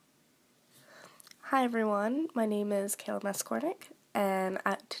Hi everyone, my name is Kayla Meskornick, and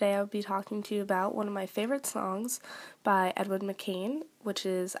today I'll be talking to you about one of my favorite songs by Edwin McCain, which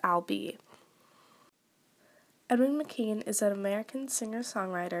is I'll Be. Edwin McCain is an American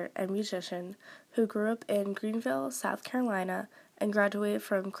singer-songwriter and musician who grew up in Greenville, South Carolina, and graduated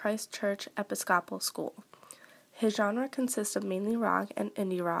from Christ Church Episcopal School. His genre consists of mainly rock and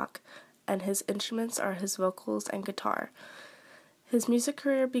indie rock, and his instruments are his vocals and guitar. His music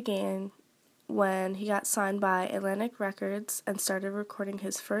career began when he got signed by Atlantic Records and started recording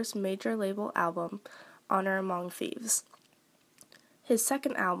his first major label album, Honor Among Thieves. His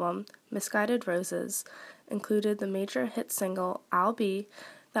second album, Misguided Roses, included the major hit single I'll Be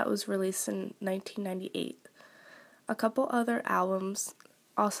that was released in 1998. A couple other albums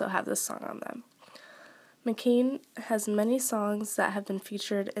also have this song on them. McCain has many songs that have been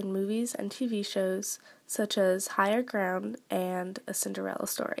featured in movies and TV shows such as Higher Ground and A Cinderella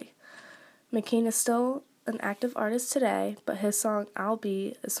Story. McCain is still an active artist today, but his song I'll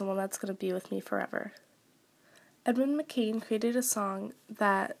Be is the one that's going to be with me forever. Edwin McCain created a song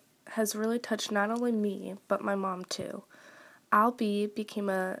that has really touched not only me, but my mom too. I'll Be became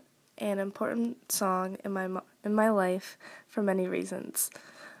an important song in my life for many reasons.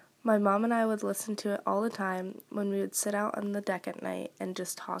 My mom and I would listen to it all the time when we would sit out on the deck at night and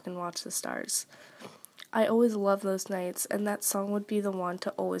just talk and watch the stars. I always loved those nights, and that song would be the one to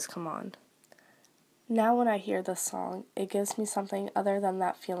always come on. Now when I hear this song, it gives me something other than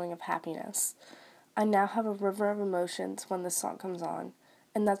that feeling of happiness. I now have a river of emotions when this song comes on,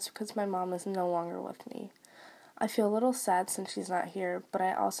 and that's because my mom is no longer with me. I feel a little sad since she's not here, but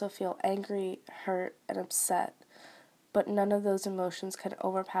I also feel angry, hurt, and upset, but none of those emotions can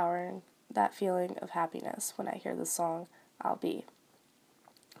overpower that feeling of happiness when I hear the song, I'll Be.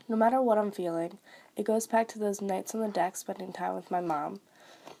 No matter what I'm feeling, it goes back to those nights on the deck spending time with my mom.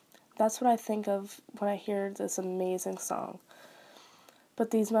 That's what I think of when I hear this amazing song.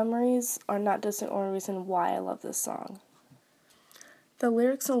 But these memories are not just the only reason why I love this song. The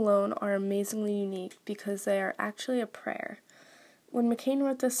lyrics alone are amazingly unique because they are actually a prayer. When McCain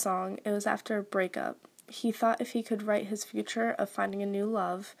wrote this song, it was after a breakup. He thought if he could write his future of finding a new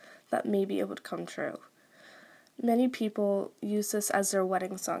love, that maybe it would come true. Many people use this as their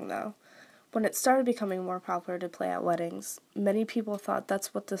wedding song, though. When it started becoming more popular to play at weddings, many people thought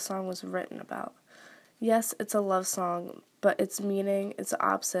that's what the song was written about. Yes, it's a love song, but its meaning is the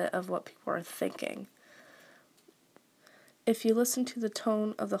opposite of what people are thinking. If you listen to the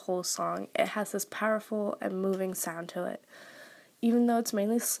tone of the whole song, it has this powerful and moving sound to it. Even though it's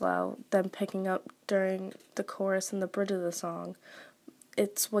mainly slow, then picking up during the chorus and the bridge of the song,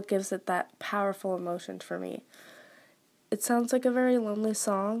 it's what gives it that powerful emotion for me. It sounds like a very lonely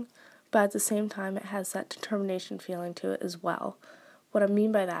song, but at the same time it has that determination feeling to it as well. What I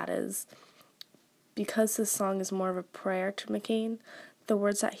mean by that is, because this song is more of a prayer to McCain, the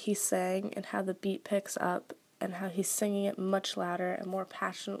words that he sang and how the beat picks up and how he's singing it much louder and more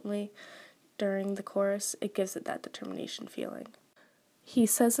passionately during the chorus, it gives it that determination feeling. He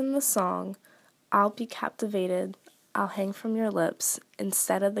says in the song, I'll be captivated, I'll hang from your lips,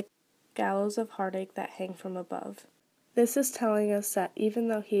 instead of the gallows of heartache that hang from above. This is telling us that even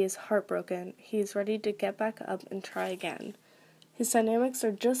though he is heartbroken, he is ready to get back up and try again. His dynamics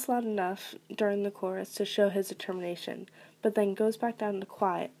are just loud enough during the chorus to show his determination, but then goes back down to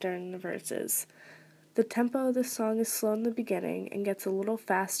quiet during the verses. The tempo of the song is slow in the beginning and gets a little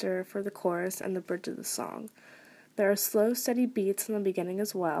faster for the chorus and the bridge of the song. There are slow, steady beats in the beginning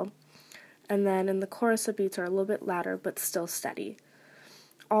as well, and then in the chorus the beats are a little bit louder but still steady.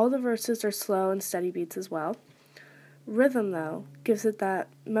 All the verses are slow and steady beats as well. Rhythm, though, gives it that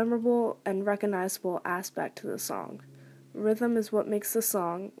memorable and recognizable aspect to the song. Rhythm is what makes the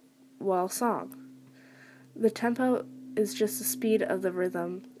song, well, song. The tempo is just the speed of the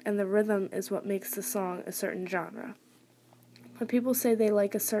rhythm, and the rhythm is what makes the song a certain genre. When people say they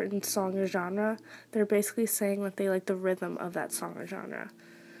like a certain song or genre, they're basically saying that they like the rhythm of that song or genre.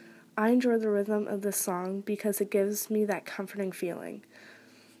 I enjoy the rhythm of this song because it gives me that comforting feeling.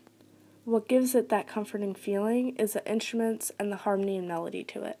 What gives it that comforting feeling is the instruments and the harmony and melody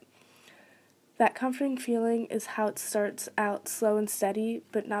to it. That comforting feeling is how it starts out slow and steady,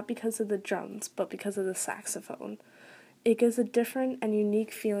 but not because of the drums, but because of the saxophone. It gives a different and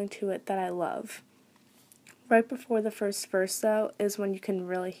unique feeling to it that I love. Right before the first verse, though, is when you can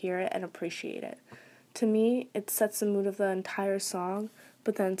really hear it and appreciate it. To me, it sets the mood of the entire song,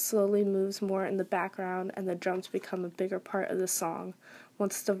 but then slowly moves more in the background and the drums become a bigger part of the song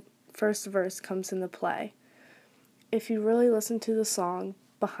once the first verse comes into play. If you really listen to the song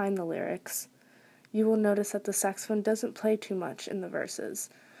behind the lyrics, you will notice that the saxophone doesn't play too much in the verses.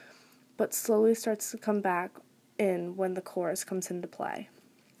 but slowly starts to come back in when the chorus comes into play.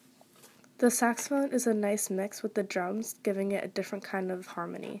 The saxophone is a nice mix with the drums, giving it a different kind of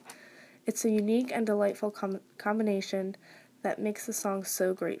harmony. It's a unique and delightful combination that makes the song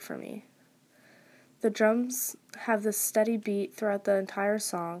so great for me. The drums have this steady beat throughout the entire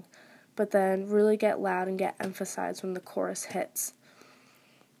song, but then really get loud and get emphasized when the chorus hits.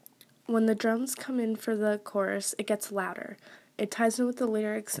 When the drums come in for the chorus, it gets louder. It ties in with the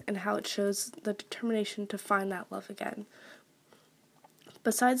lyrics and how it shows the determination to find that love again.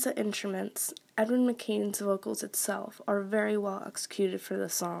 Besides the instruments, Edwin McCain's vocals itself are very well executed for the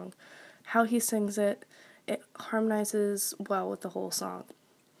song. How he sings it harmonizes well with the whole song.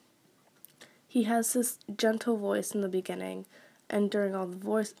 He has this gentle voice in the beginning and during all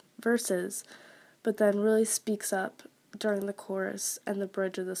the verses, but then really speaks up during the chorus and the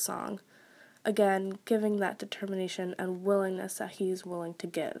bridge of the song, again giving that determination and willingness that he's willing to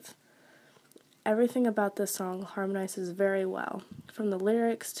give. Everything about this song harmonizes very well, from the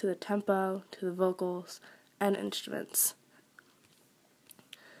lyrics to the tempo to the vocals and instruments.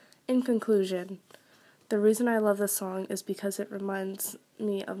 In conclusion, the reason I love this song is because it reminds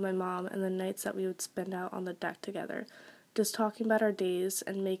me of my mom and the nights that we would spend out on the deck together, just talking about our days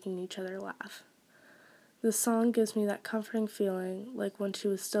and making each other laugh. This song gives me that comforting feeling like when she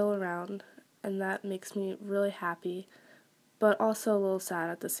was still around, and that makes me really happy, but also a little sad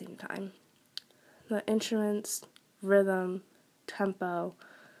at the same time. The instruments, rhythm, tempo,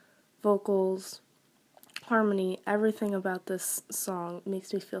 vocals, harmony, everything about this song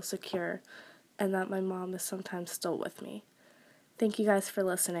makes me feel secure and that my mom is sometimes still with me. Thank you guys for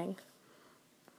listening.